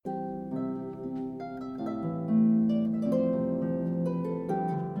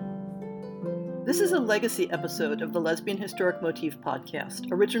This is a legacy episode of the Lesbian Historic Motif podcast,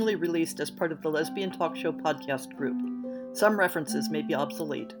 originally released as part of the Lesbian Talk Show podcast group. Some references may be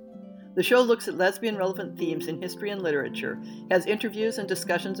obsolete. The show looks at lesbian-relevant themes in history and literature, has interviews and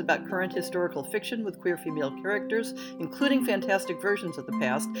discussions about current historical fiction with queer female characters, including fantastic versions of the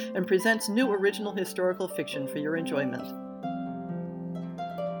past, and presents new original historical fiction for your enjoyment.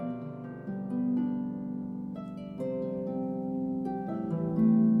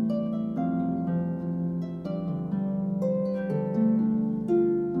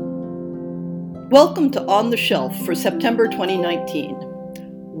 Welcome to On the Shelf for September 2019.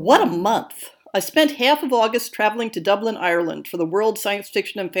 What a month! I spent half of August traveling to Dublin, Ireland for the World Science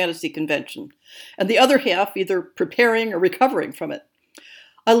Fiction and Fantasy Convention, and the other half either preparing or recovering from it.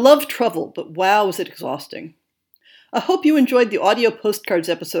 I love travel, but wow, was it exhausting. I hope you enjoyed the audio postcards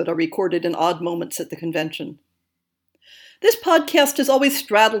episode I recorded in odd moments at the convention. This podcast has always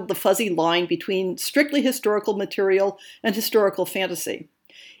straddled the fuzzy line between strictly historical material and historical fantasy.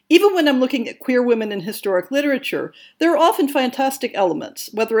 Even when I'm looking at queer women in historic literature, there are often fantastic elements,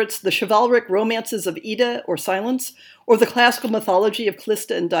 whether it's the chivalric romances of Ida or Silence, or the classical mythology of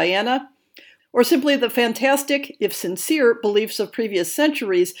Callista and Diana, or simply the fantastic, if sincere, beliefs of previous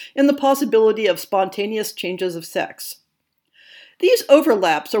centuries in the possibility of spontaneous changes of sex. These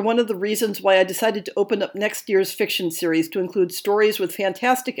overlaps are one of the reasons why I decided to open up next year's fiction series to include stories with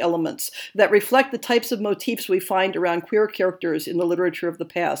fantastic elements that reflect the types of motifs we find around queer characters in the literature of the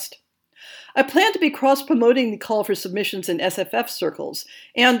past. I plan to be cross-promoting the call for submissions in SFF circles,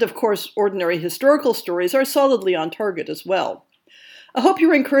 and, of course, ordinary historical stories are solidly on target as well. I hope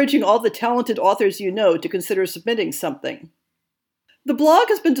you're encouraging all the talented authors you know to consider submitting something. The blog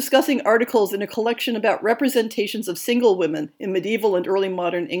has been discussing articles in a collection about representations of single women in medieval and early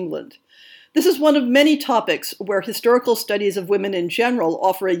modern England. This is one of many topics where historical studies of women in general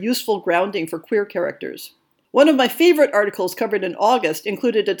offer a useful grounding for queer characters. One of my favorite articles covered in August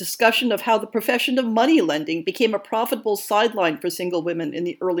included a discussion of how the profession of money lending became a profitable sideline for single women in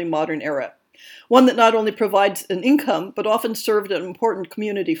the early modern era, one that not only provides an income but often served an important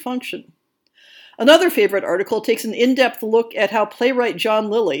community function. Another favorite article takes an in-depth look at how playwright John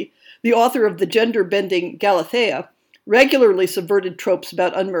Lilly, the author of the gender-bending Galathea, regularly subverted tropes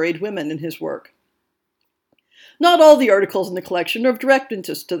about unmarried women in his work. Not all the articles in the collection are of direct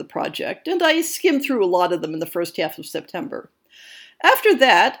interest to the project, and I skimmed through a lot of them in the first half of September. After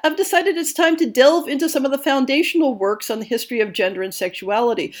that, I've decided it's time to delve into some of the foundational works on the history of gender and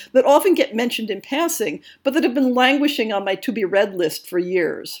sexuality that often get mentioned in passing, but that have been languishing on my to-be-read list for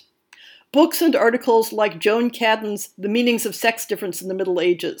years. Books and articles like Joan Cadden's The Meanings of Sex Difference in the Middle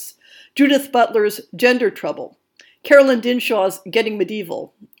Ages, Judith Butler's Gender Trouble, Carolyn Dinshaw's Getting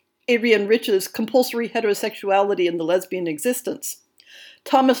Medieval, Adrienne Rich's Compulsory Heterosexuality in the Lesbian Existence,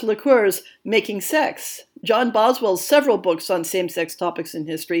 Thomas Lecoeur's Making Sex, John Boswell's several books on same-sex topics in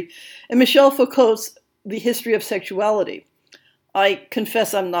history, and Michel Foucault's The History of Sexuality. I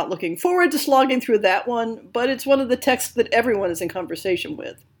confess I'm not looking forward to slogging through that one, but it's one of the texts that everyone is in conversation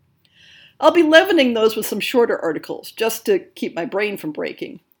with. I'll be leavening those with some shorter articles, just to keep my brain from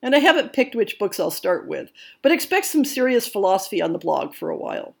breaking. And I haven't picked which books I'll start with, but expect some serious philosophy on the blog for a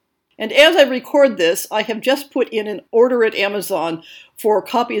while. And as I record this, I have just put in an order at Amazon for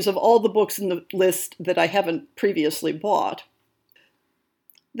copies of all the books in the list that I haven't previously bought.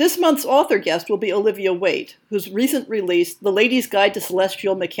 This month's author guest will be Olivia Waite, whose recent release, The Lady's Guide to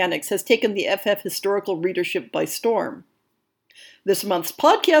Celestial Mechanics, has taken the FF historical readership by storm. This month's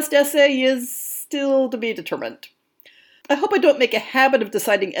podcast essay is still to be determined. I hope I don't make a habit of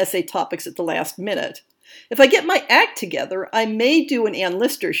deciding essay topics at the last minute. If I get my act together, I may do an Ann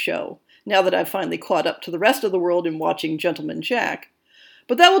Lister show, now that I've finally caught up to the rest of the world in watching Gentleman Jack.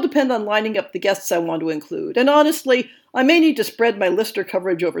 But that will depend on lining up the guests I want to include, and honestly, I may need to spread my Lister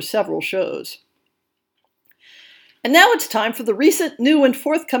coverage over several shows. And now it's time for the recent, new, and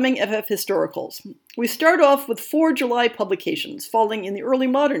forthcoming FF Historicals. We start off with 4 July publications, falling in the early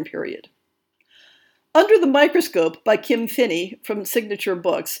modern period. Under the Microscope by Kim Finney from Signature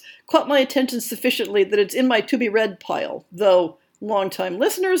Books caught my attention sufficiently that it's in my to-be-read pile, though long-time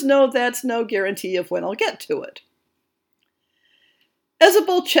listeners know that's no guarantee of when I'll get to it.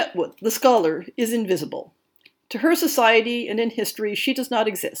 Isabel Chetwood, the scholar, is invisible. To her society and in history, she does not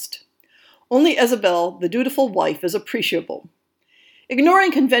exist. Only Isabel, the dutiful wife, is appreciable.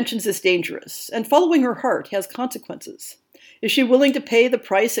 Ignoring conventions is dangerous, and following her heart has consequences. Is she willing to pay the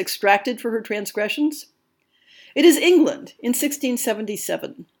price extracted for her transgressions? It is England in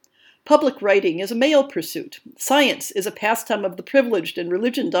 1677. Public writing is a male pursuit. Science is a pastime of the privileged, and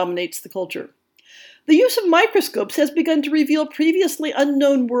religion dominates the culture. The use of microscopes has begun to reveal previously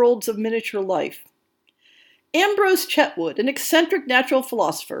unknown worlds of miniature life. Ambrose Chetwood, an eccentric natural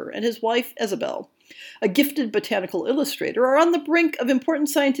philosopher, and his wife Isabel, a gifted botanical illustrator, are on the brink of important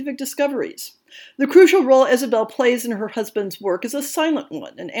scientific discoveries. The crucial role Isabel plays in her husband's work is a silent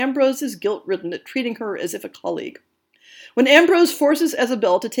one, and Ambrose is guilt-ridden at treating her as if a colleague. When Ambrose forces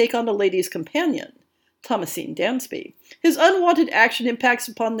Isabel to take on a lady's companion, Thomasine Dansby, his unwanted action impacts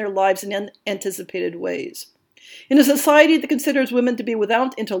upon their lives in unanticipated ways. In a society that considers women to be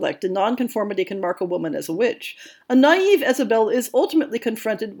without intellect and nonconformity can mark a woman as a witch, a naive Isabel is ultimately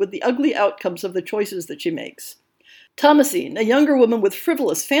confronted with the ugly outcomes of the choices that she makes. Thomasine, a younger woman with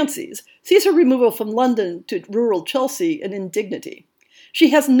frivolous fancies, sees her removal from London to rural Chelsea an indignity. She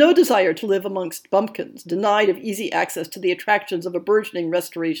has no desire to live amongst bumpkins, denied of easy access to the attractions of a burgeoning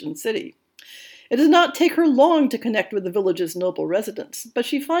Restoration city. It does not take her long to connect with the village's noble residents, but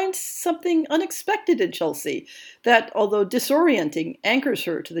she finds something unexpected in Chelsea that, although disorienting, anchors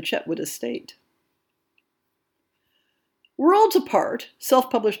her to the Chetwood estate. Worlds Apart,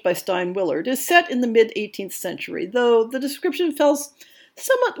 self-published by Stein Willard, is set in the mid-18th century, though the description feels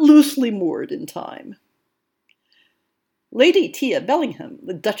somewhat loosely moored in time. Lady Tia Bellingham,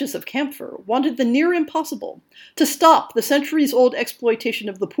 the Duchess of Camphor, wanted the near impossible, to stop the centuries-old exploitation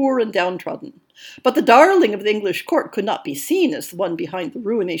of the poor and downtrodden. But the darling of the English court could not be seen as the one behind the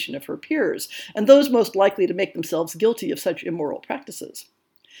ruination of her peers, and those most likely to make themselves guilty of such immoral practices.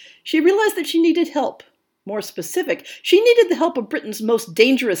 She realized that she needed help. More specific, she needed the help of Britain's most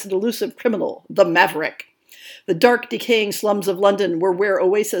dangerous and elusive criminal, the Maverick. The dark, decaying slums of London were where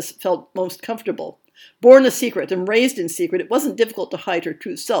Oasis felt most comfortable. Born a secret and raised in secret, it wasn't difficult to hide her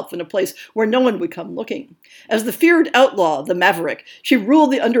true self in a place where no one would come looking. As the feared outlaw, the Maverick, she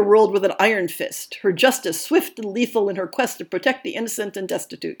ruled the underworld with an iron fist, her justice swift and lethal in her quest to protect the innocent and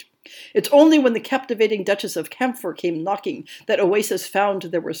destitute. It's only when the captivating Duchess of Camphor came knocking that Oasis found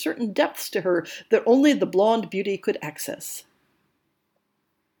there were certain depths to her that only the blonde beauty could access.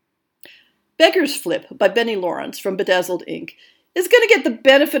 Beggar's Flip by Benny Lawrence from Bedazzled Ink is going to get the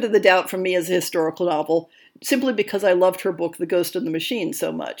benefit of the doubt from me as a historical novel, simply because I loved her book The Ghost in the Machine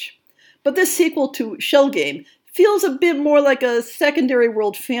so much. But this sequel to Shell Game feels a bit more like a secondary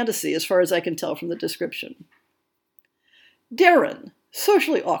world fantasy as far as I can tell from the description. Darren,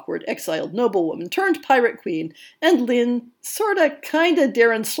 socially awkward, exiled noblewoman turned pirate queen, and Lynn, sorta kinda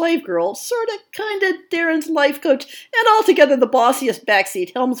Darren's slave girl, sorta kinda Darren's life coach, and altogether the bossiest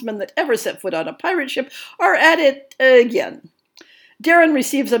backseat helmsman that ever set foot on a pirate ship, are at it again. Darren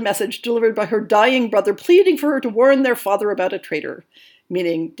receives a message delivered by her dying brother pleading for her to warn their father about a traitor,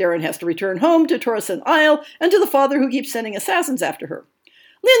 meaning Darren has to return home to Torresen Isle and to the father who keeps sending assassins after her.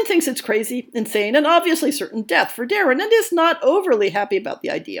 Lynn thinks it's crazy, insane, and obviously certain death for Darren and is not overly happy about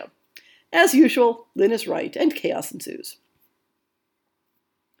the idea. As usual, Lynn is right and chaos ensues.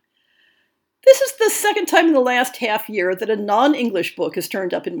 This is the second time in the last half year that a non-English book has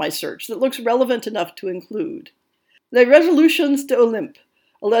turned up in my search that looks relevant enough to include. Les Résolutions d'Olympe,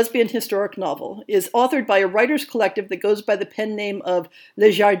 a lesbian historic novel, is authored by a writers' collective that goes by the pen name of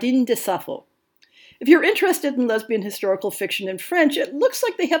Le Jardin de Sappho. If you're interested in lesbian historical fiction in French, it looks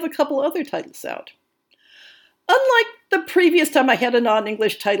like they have a couple other titles out. Unlike the previous time I had a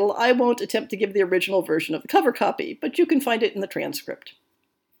non-English title, I won't attempt to give the original version of the cover copy, but you can find it in the transcript.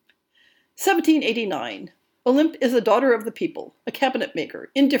 1789. Olympe is a daughter of the people, a cabinet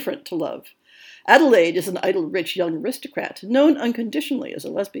maker, indifferent to love. Adelaide is an idle, rich young aristocrat, known unconditionally as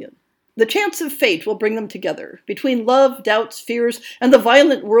a lesbian. The chance of fate will bring them together. Between love, doubts, fears, and the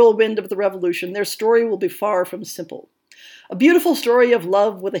violent whirlwind of the revolution, their story will be far from simple. A beautiful story of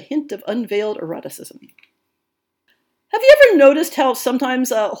love with a hint of unveiled eroticism. Have you ever noticed how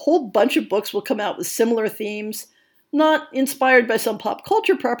sometimes a whole bunch of books will come out with similar themes, not inspired by some pop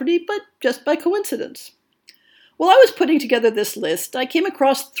culture property, but just by coincidence? While I was putting together this list, I came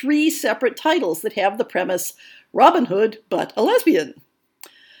across 3 separate titles that have the premise, Robin Hood, but a lesbian.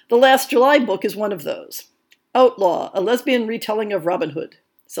 The Last July book is one of those. Outlaw, a lesbian retelling of Robin Hood,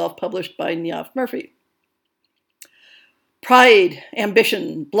 self-published by Niamh Murphy. Pride,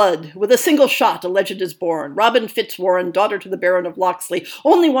 ambition, blood. With a single shot, a legend is born. Robin Fitzwarren, daughter to the Baron of Locksley,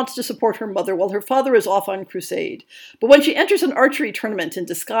 only wants to support her mother while her father is off on crusade. But when she enters an archery tournament in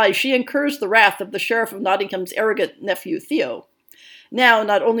disguise, she incurs the wrath of the Sheriff of Nottingham's arrogant nephew, Theo. Now,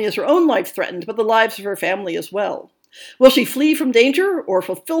 not only is her own life threatened, but the lives of her family as well. Will she flee from danger, or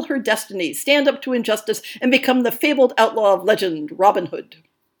fulfill her destiny, stand up to injustice, and become the fabled outlaw of legend, Robin Hood?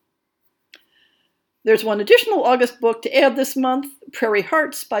 There's one additional August book to add this month, Prairie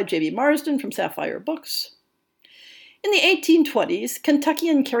Hearts by J.B. Marsden from Sapphire Books. In the 1820s,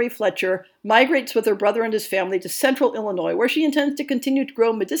 Kentuckian Carrie Fletcher migrates with her brother and his family to central Illinois, where she intends to continue to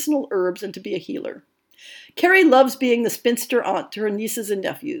grow medicinal herbs and to be a healer. Carrie loves being the spinster aunt to her nieces and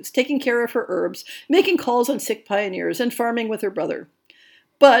nephews, taking care of her herbs, making calls on sick pioneers, and farming with her brother.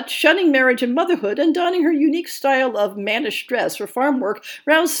 But shunning marriage and motherhood and donning her unique style of mannish dress for farm work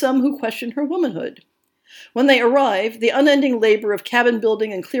roused some who questioned her womanhood. When they arrive, the unending labor of cabin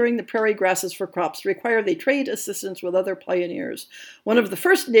building and clearing the prairie grasses for crops require they trade assistance with other pioneers. One of the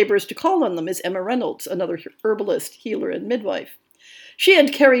first neighbors to call on them is Emma Reynolds, another herbalist, healer, and midwife. She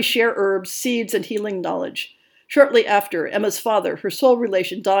and Carrie share herbs, seeds, and healing knowledge. Shortly after, Emma's father, her sole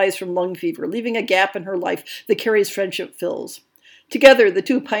relation, dies from lung fever, leaving a gap in her life that Carrie's friendship fills. Together, the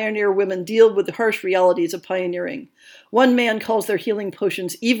two pioneer women deal with the harsh realities of pioneering. One man calls their healing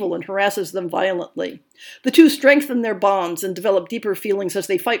potions evil and harasses them violently. The two strengthen their bonds and develop deeper feelings as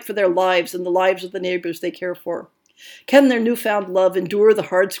they fight for their lives and the lives of the neighbors they care for. Can their newfound love endure the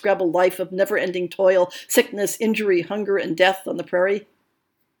hardscrabble life of never-ending toil, sickness, injury, hunger, and death on the prairie?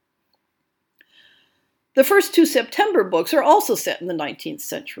 The first two September books are also set in the 19th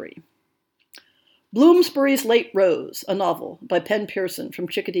century. Bloomsbury's Late Rose, a novel by Penn Pearson from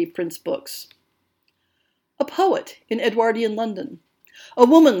Chickadee Prince Books. A poet in Edwardian London. A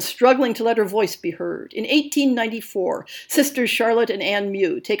woman struggling to let her voice be heard. In 1894, sisters Charlotte and Anne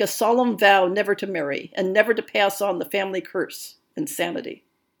Mew take a solemn vow never to marry and never to pass on the family curse, insanity.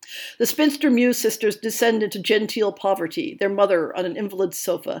 The spinster Mew sisters descend into genteel poverty, their mother on an invalid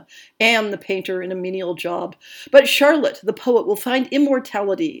sofa, Anne the painter in a menial job. But Charlotte, the poet, will find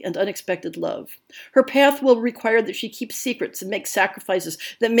immortality and unexpected love. Her path will require that she keep secrets and make sacrifices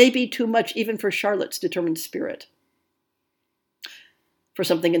that may be too much even for Charlotte's determined spirit. For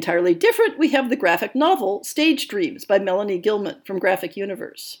something entirely different, we have the graphic novel Stage Dreams by Melanie Gilman from Graphic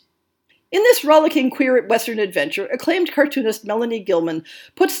Universe. In this rollicking queer Western adventure, acclaimed cartoonist Melanie Gilman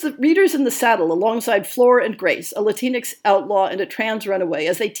puts the readers in the saddle alongside Flor and Grace, a Latinx outlaw and a trans runaway,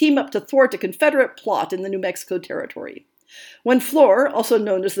 as they team up to thwart a Confederate plot in the New Mexico Territory. When Flor, also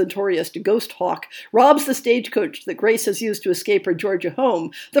known as the notorious Ghost Hawk, robs the stagecoach that Grace has used to escape her Georgia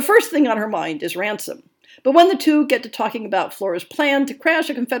home, the first thing on her mind is ransom. But when the two get to talking about Flor's plan to crash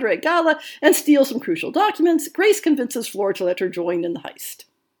a Confederate gala and steal some crucial documents, Grace convinces Flor to let her join in the heist.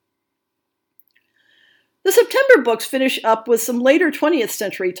 The September books finish up with some later 20th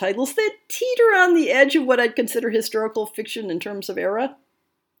century titles that teeter on the edge of what I'd consider historical fiction in terms of era.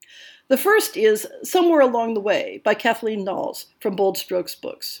 The first is Somewhere Along the Way by Kathleen Knowles from Bold Strokes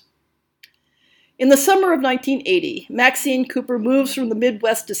Books. In the summer of 1980, Maxine Cooper moves from the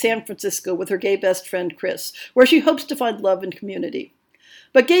Midwest to San Francisco with her gay best friend Chris, where she hopes to find love and community.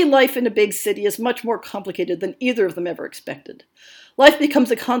 But gay life in a big city is much more complicated than either of them ever expected. Life becomes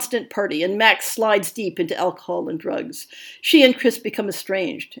a constant party, and Max slides deep into alcohol and drugs. She and Chris become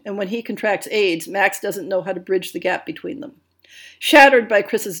estranged, and when he contracts AIDS, Max doesn't know how to bridge the gap between them. Shattered by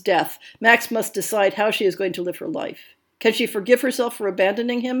Chris's death, Max must decide how she is going to live her life. Can she forgive herself for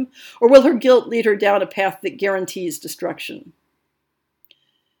abandoning him, or will her guilt lead her down a path that guarantees destruction?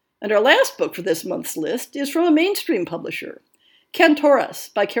 And our last book for this month's list is from a mainstream publisher,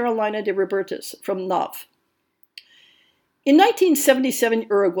 Cantoras by Carolina de Robertis from Knopf. In 1977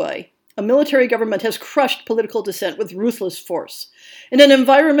 Uruguay, a military government has crushed political dissent with ruthless force. In an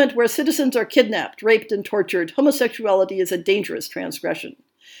environment where citizens are kidnapped, raped, and tortured, homosexuality is a dangerous transgression.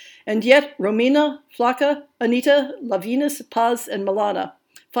 And yet, Romina, Flaca, Anita, Lavinas, Paz, and Milana,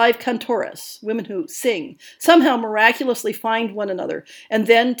 5 cantoras, women who sing, somehow miraculously find one another, and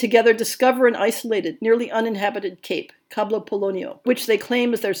then together discover an isolated, nearly uninhabited cape, Cabo Polonio, which they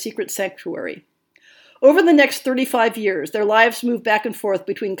claim as their secret sanctuary. Over the next 35 years, their lives move back and forth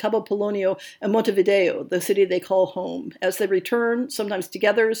between Cabo Polonio and Montevideo, the city they call home, as they return, sometimes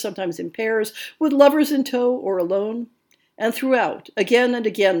together, sometimes in pairs, with lovers in tow or alone. And throughout, again and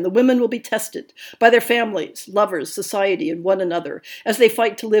again, the women will be tested by their families, lovers, society, and one another as they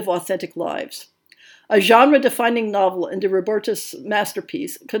fight to live authentic lives. A genre-defining novel and de Robertis'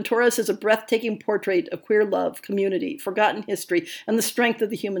 masterpiece, Cantoras is a breathtaking portrait of queer love, community, forgotten history, and the strength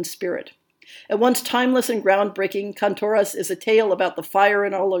of the human spirit. At once timeless and groundbreaking, Cantoras is a tale about the fire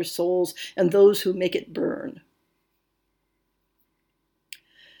in all our souls and those who make it burn.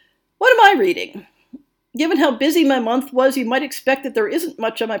 What am I reading? Given how busy my month was, you might expect that there isn't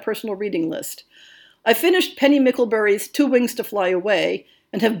much on my personal reading list. I finished Penny Mickleberry's Two Wings to Fly Away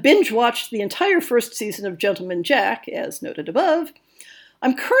and have binge-watched the entire first season of Gentleman Jack, as noted above.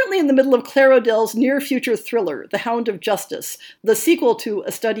 I'm currently in the middle of Claire O'Dell's near-future thriller, The Hound of Justice, the sequel to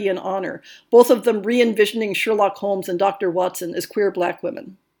A Study in Honor, both of them re-envisioning Sherlock Holmes and Dr. Watson as queer black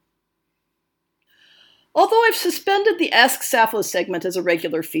women. Although I've suspended the Ask Sappho segment as a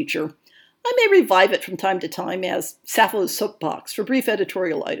regular feature, I may revive it from time to time as Sappho's Soapbox for brief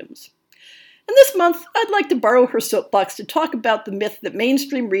editorial items. And this month, I'd like to borrow her soapbox to talk about the myth that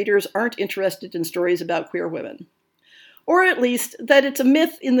mainstream readers aren't interested in stories about queer women. Or at least, that it's a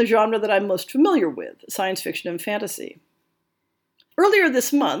myth in the genre that I'm most familiar with, science fiction and fantasy. Earlier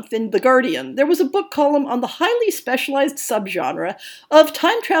this month, in The Guardian, there was a book column on the highly specialized subgenre of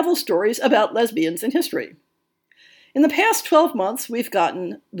time travel stories about lesbians in history. In the past 12 months, we've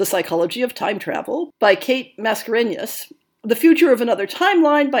gotten The Psychology of Time Travel by Kate Mascarenhas, The Future of Another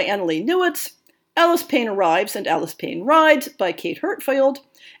Timeline by Annalee Newitz, Alice Payne Arrives and Alice Payne Rides by Kate Hertfield,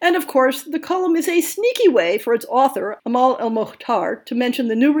 and of course, the column is a sneaky way for its author, Amal El-Mohtar, to mention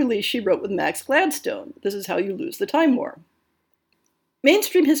the new release she wrote with Max Gladstone, This Is How You Lose the Time War.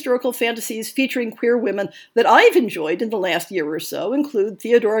 Mainstream historical fantasies featuring queer women that I've enjoyed in the last year or so include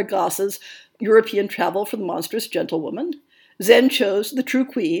Theodora Goss's European Travel for the Monstrous Gentlewoman, Zen Cho's The True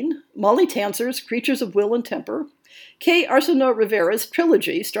Queen, Molly Tanser's Creatures of Will and Temper, Kay Arsenault Rivera's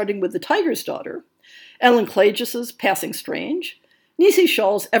trilogy starting with The Tiger's Daughter, Ellen Klages's Passing Strange, Nisi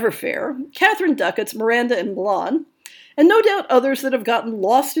Schall's Everfair, Catherine Duckett's Miranda in Milan, and no doubt others that have gotten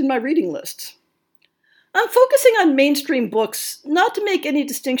lost in my reading lists. I'm focusing on mainstream books not to make any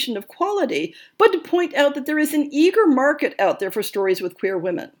distinction of quality, but to point out that there is an eager market out there for stories with queer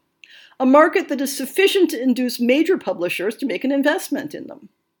women. A market that is sufficient to induce major publishers to make an investment in them.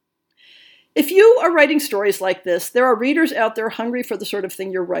 If you are writing stories like this, there are readers out there hungry for the sort of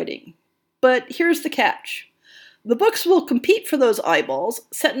thing you're writing. But here's the catch. The books will compete for those eyeballs,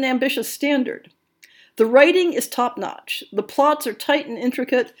 set an ambitious standard. The writing is top-notch, the plots are tight and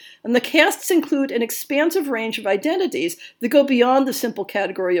intricate, and the casts include an expansive range of identities that go beyond the simple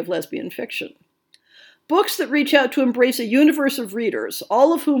category of lesbian fiction. Books that reach out to embrace a universe of readers,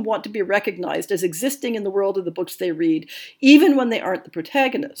 all of whom want to be recognized as existing in the world of the books they read, even when they aren't the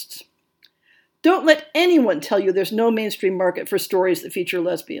protagonists. Don't let anyone tell you there's no mainstream market for stories that feature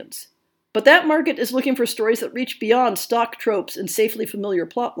lesbians. But that market is looking for stories that reach beyond stock tropes and safely familiar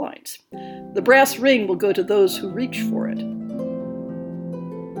plot lines. The brass ring will go to those who reach for it.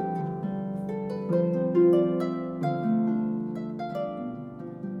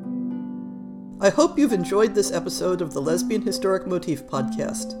 I hope you've enjoyed this episode of the Lesbian Historic Motif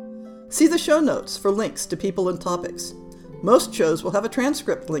podcast. See the show notes for links to people and topics. Most shows will have a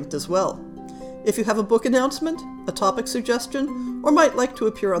transcript linked as well. If you have a book announcement, a topic suggestion, or might like to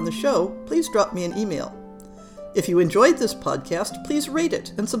appear on the show, please drop me an email. If you enjoyed this podcast, please rate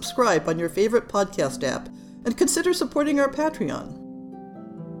it and subscribe on your favorite podcast app, and consider supporting our Patreon.